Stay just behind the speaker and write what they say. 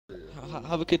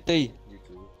Have a good day.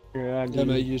 Yeah,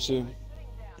 mate, you too.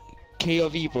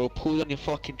 KRV, bro, pull down your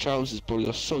fucking trousers, bro.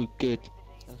 You're so good.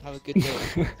 And have a good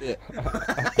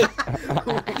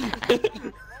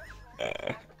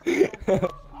day.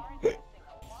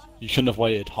 You shouldn't have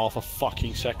waited half a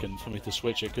fucking second for me to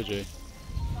switch it, could you?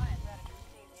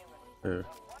 Yeah.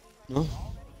 No? I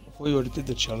thought you already did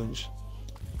the challenge.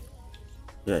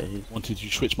 Yeah, he Wanted to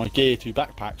switch my gear to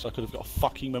backpacks, I could have got a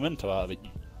fucking memento out of it,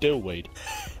 you dillweed.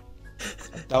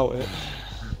 I doubt it.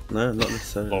 no, not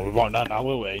necessarily. Well, we won't know now,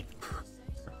 will we?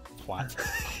 Twat.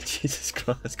 Jesus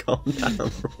Christ, calm down,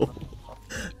 bro.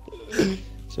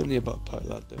 It's only a backpack,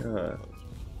 lad, though.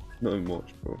 Not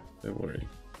much, bro. Don't worry.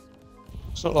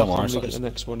 It's not Don't like worry, I'm it's gonna like- get the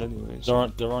next one anyway.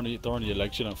 They're only your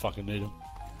legs, you don't fucking need them.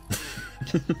 I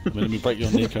mean, let me break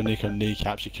your Nico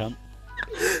kneecaps, you cunt.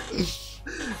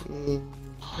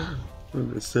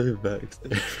 They're so vexed.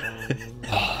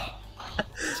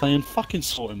 Saying fucking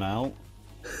sort him out.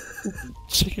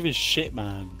 Sick of his shit,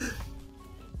 man.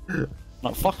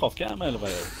 Like, fuck off, get out of my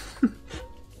elevator.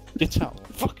 Get out,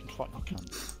 fucking fuck you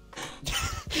cunt.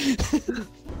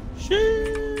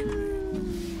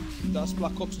 That's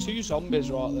Black Ops 2 zombies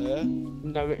right there.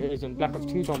 No, it isn't. Black Ops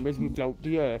 2 zombies, we blow up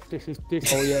the earth. This is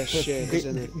this. Oh yeah, shit,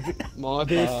 isn't it? My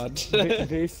bad.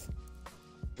 This.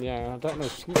 Yeah, I don't know.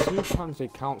 Sometimes they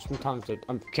count, sometimes they.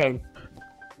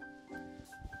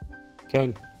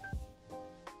 Joan.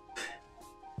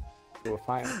 You're a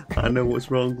fighter. I know what's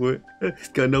wrong with it. It's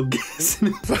got no gas in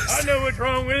it. I know what's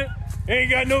wrong with it. Ain't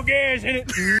got no gas in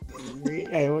it.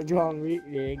 Hey, what's wrong with it?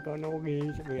 You ain't got no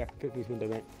gas. We have to put this window,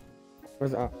 mate.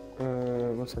 Where's that?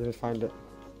 Once I just find it.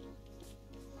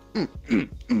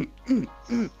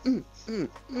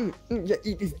 Yeah,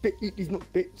 eat this bit, eat these nut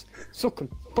bits. Suck them,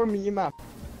 put them in your mouth.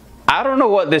 I don't know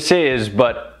what this is,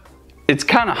 but it's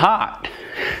kind of hot.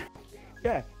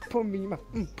 Yeah, put them in your mouth.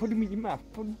 Put them in your mouth.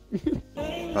 Put 'em.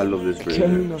 I love this video.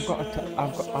 June, I've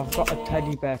got a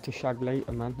teddy bear to shag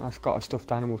later, man. I've got a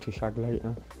stuffed animal to shag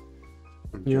later.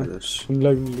 I'm Yeah. jealous. I'm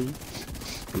lonely.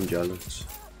 I'm jealous.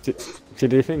 So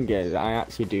the thing is, I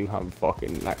actually do have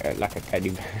fucking like a teddy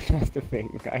bear. That's the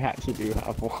thing. I actually do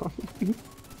have one.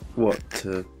 What?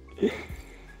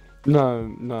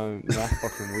 No, that's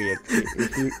fucking weird.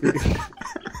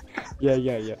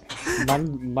 Yeah.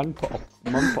 Man put a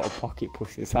pocket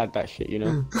push inside that shit, you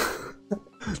know.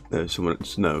 No,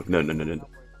 no.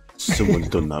 Someone's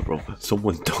done that, bro.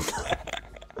 Someone's done that.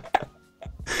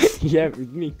 Yeah,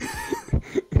 with me.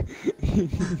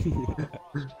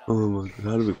 Oh my god,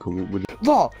 how do we come up with it?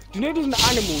 What? Do you know there's an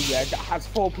animal there that has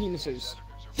 4 penises?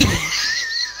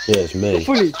 Yeah, it's me.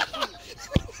 Fully.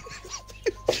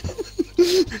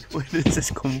 Where does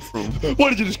this come from? What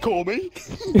did you just call me?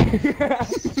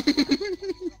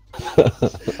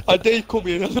 I dare you call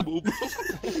me an animal, bro.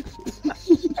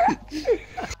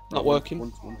 Not working.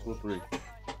 One, two, three.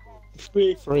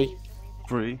 Three.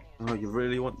 Three? Oh, you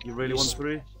really want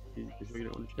three? You sure you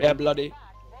don't want to Yeah, bloody.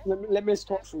 Let me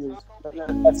stop for you.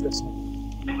 Let's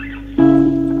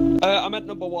listen. I'm at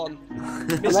number 1.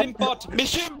 Missing bot!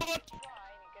 Mission bot!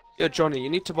 Yeah, Johnny, you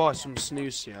need to buy some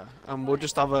snooze here, and we'll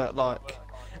just have a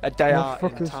day out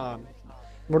in town.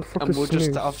 What the fuck And is we'll just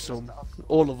snooze? have some,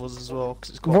 all of us as well, because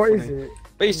it's quite What funny. is it?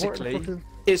 Basically, What the fuck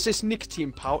it's this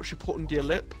nicotine pouch you put under your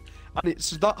lip, and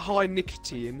it's that high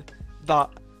nicotine that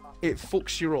it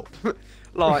fucks you up.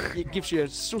 Like, it gives you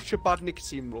such a bad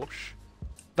nicotine rush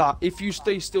that if you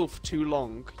stay still for too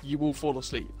long, you will fall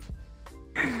asleep.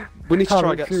 We need to try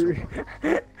and get some.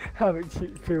 How it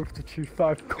feels to chew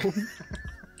 5 gum.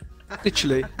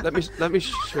 Literally, let me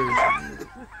show you.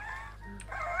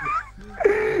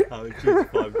 How it choose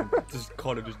 5, just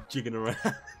kind of just jigging around.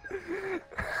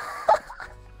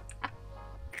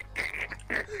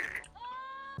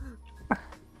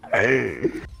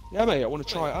 Yeah, mate, I want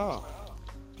to try it out.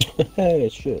 Hey,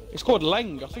 shit. It's called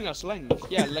Leng. I think that's Leng.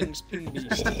 Yeah, Leng's Ping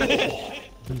Beast.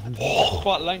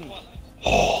 Quite Leng.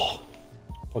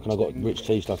 Fucking I got rich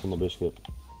tea stuck in my biscuit.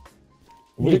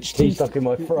 Rich tea stuck in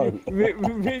my throat.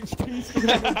 Rich tea stuck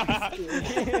in my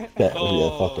biscuit. Yeah,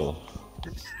 fuck off.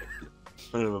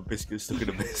 I don't have a biscuit stuck in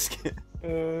a biscuit.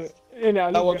 You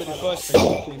know, That won't be the first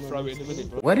thing you throw it in a minute,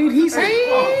 bro. What did he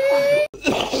say?